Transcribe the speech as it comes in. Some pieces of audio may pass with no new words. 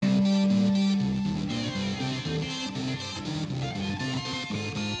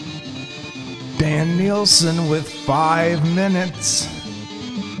Dan Nielsen with 5 minutes.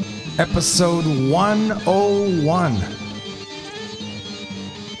 Episode 101.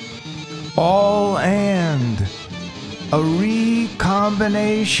 All and a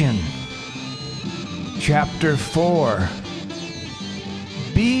recombination. Chapter 4.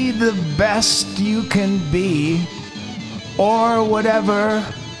 Be the best you can be, or whatever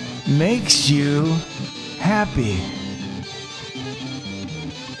makes you happy.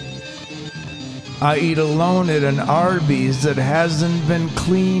 I eat alone at an Arby's that hasn't been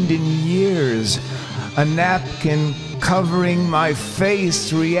cleaned in years. A napkin covering my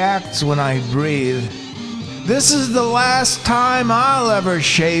face reacts when I breathe. This is the last time I'll ever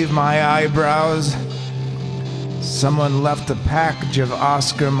shave my eyebrows. Someone left a package of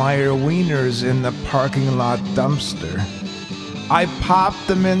Oscar Mayer wieners in the parking lot dumpster. I popped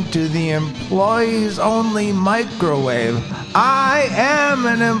them into the employees only microwave. I am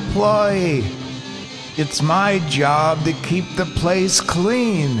an employee. It's my job to keep the place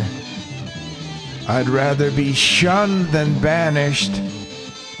clean. I'd rather be shunned than banished,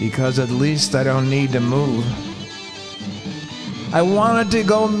 because at least I don't need to move. I wanted to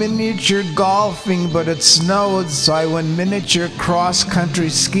go miniature golfing, but it snowed, so I went miniature cross-country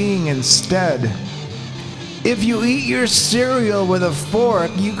skiing instead. If you eat your cereal with a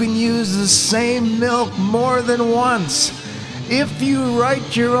fork, you can use the same milk more than once. If you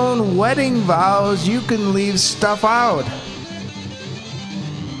write your own wedding vows, you can leave stuff out.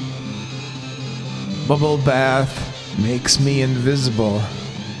 Bubble bath makes me invisible.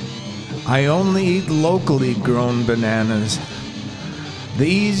 I only eat locally grown bananas. The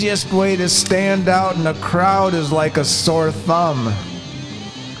easiest way to stand out in a crowd is like a sore thumb.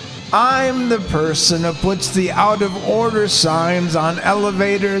 I'm the person who puts the out of order signs on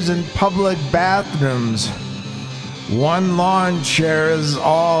elevators and public bathrooms. One lawn chair is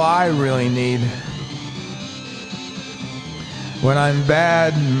all I really need. When I'm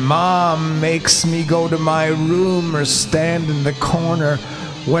bad, Mom makes me go to my room or stand in the corner.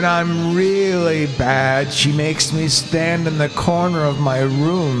 When I'm really bad, she makes me stand in the corner of my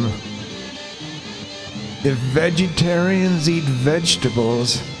room. If vegetarians eat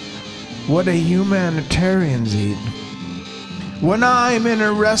vegetables, what do humanitarians eat? When I'm in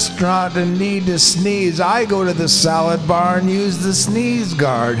a restaurant and need to sneeze, I go to the salad bar and use the sneeze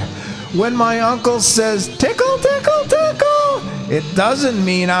guard. When my uncle says, "Tickle, tickle, tickle," it doesn't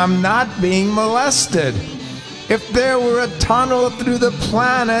mean I'm not being molested. If there were a tunnel through the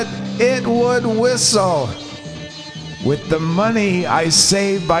planet, it would whistle. With the money I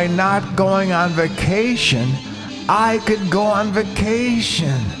save by not going on vacation, I could go on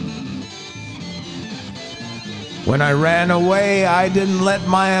vacation. When I ran away, I didn't let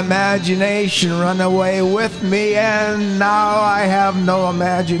my imagination run away with me, and now I have no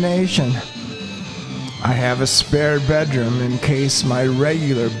imagination. I have a spare bedroom in case my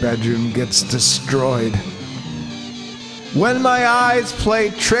regular bedroom gets destroyed. When my eyes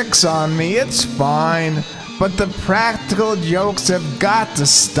play tricks on me, it's fine, but the practical jokes have got to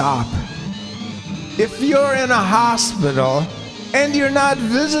stop. If you're in a hospital and you're not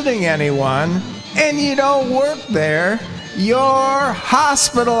visiting anyone, and you don't work there, you're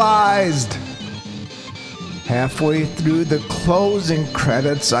hospitalized. Halfway through the closing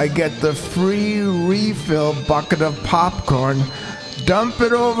credits, I get the free refill bucket of popcorn, dump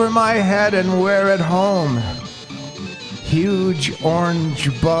it over my head, and wear it home. Huge orange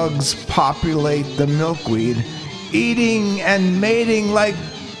bugs populate the milkweed, eating and mating like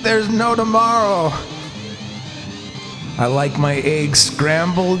there's no tomorrow. I like my eggs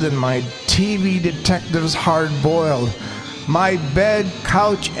scrambled and my TV detectives hard-boiled. My bed,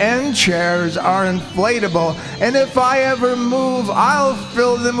 couch, and chairs are inflatable, and if I ever move, I'll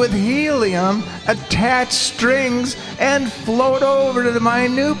fill them with helium, attach strings, and float over to my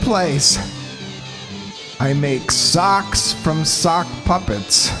new place. I make socks from sock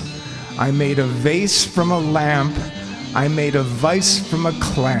puppets. I made a vase from a lamp. I made a vice from a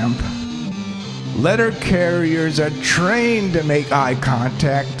clamp. Letter carriers are trained to make eye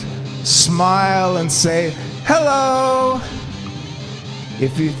contact, smile, and say, "Hello!"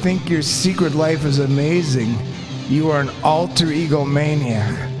 If you think your secret life is amazing, you are an alter ego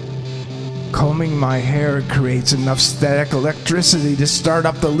maniac. Combing my hair creates enough static electricity to start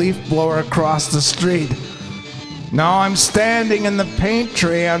up the leaf blower across the street. Now I'm standing in the paint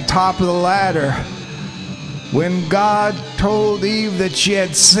tray on top of the ladder. When God told Eve that she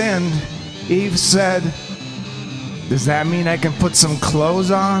had sinned, Eve said, "Does that mean I can put some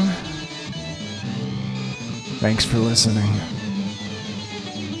clothes on?" Thanks for listening.